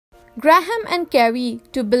Graham and Kerry,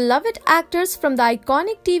 two beloved actors from the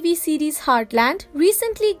iconic TV series Heartland,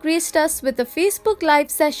 recently graced us with a Facebook Live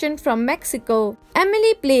session from Mexico.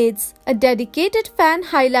 Emily Blades, a dedicated fan,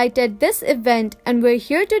 highlighted this event, and we're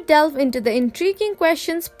here to delve into the intriguing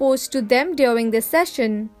questions posed to them during the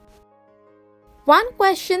session. One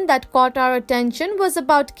question that caught our attention was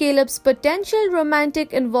about Caleb's potential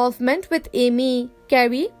romantic involvement with Amy.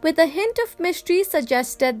 Kerry, with a hint of mystery,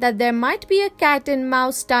 suggested that there might be a cat and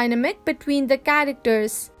mouse dynamic between the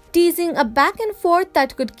characters, teasing a back and forth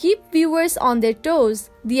that could keep viewers on their toes.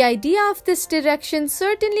 The idea of this direction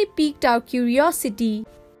certainly piqued our curiosity.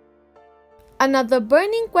 Another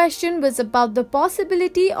burning question was about the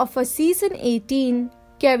possibility of a season 18.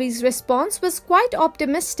 Kerry's response was quite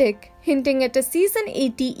optimistic, hinting at a season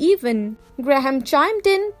 80 even. Graham chimed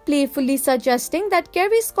in, playfully suggesting that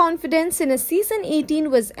Kerry's confidence in a season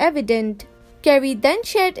 18 was evident. Kerry then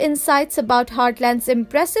shared insights about Heartland's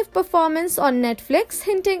impressive performance on Netflix,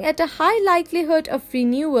 hinting at a high likelihood of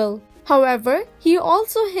renewal. However, he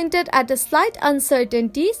also hinted at a slight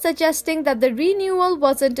uncertainty, suggesting that the renewal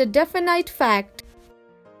wasn't a definite fact.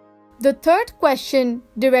 The third question,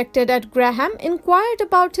 directed at Graham, inquired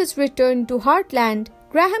about his return to Heartland.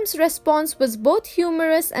 Graham's response was both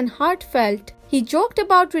humorous and heartfelt. He joked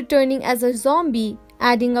about returning as a zombie,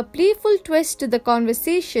 adding a playful twist to the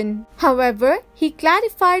conversation. However, he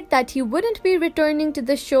clarified that he wouldn't be returning to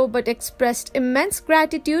the show but expressed immense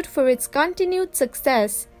gratitude for its continued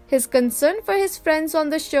success. His concern for his friends on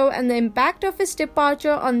the show and the impact of his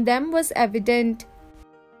departure on them was evident.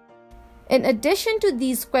 In addition to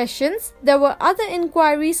these questions, there were other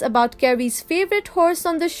inquiries about Kerry's favorite horse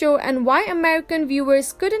on the show and why American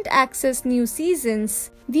viewers couldn't access new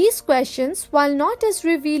seasons. These questions, while not as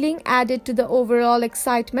revealing, added to the overall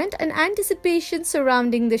excitement and anticipation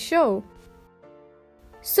surrounding the show.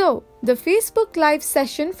 So, the Facebook Live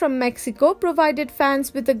session from Mexico provided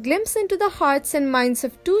fans with a glimpse into the hearts and minds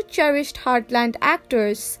of two cherished Heartland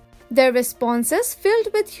actors. Their responses,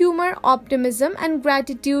 filled with humor, optimism, and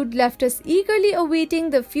gratitude, left us eagerly awaiting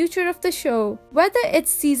the future of the show. Whether it's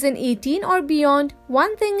season 18 or beyond,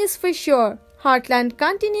 one thing is for sure: Heartland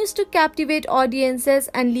continues to captivate audiences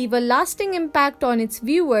and leave a lasting impact on its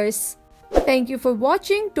viewers. Thank you for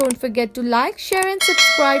watching. Don't forget to like, share, and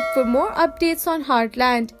subscribe for more updates on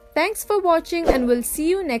Heartland. Thanks for watching, and we'll see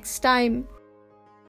you next time.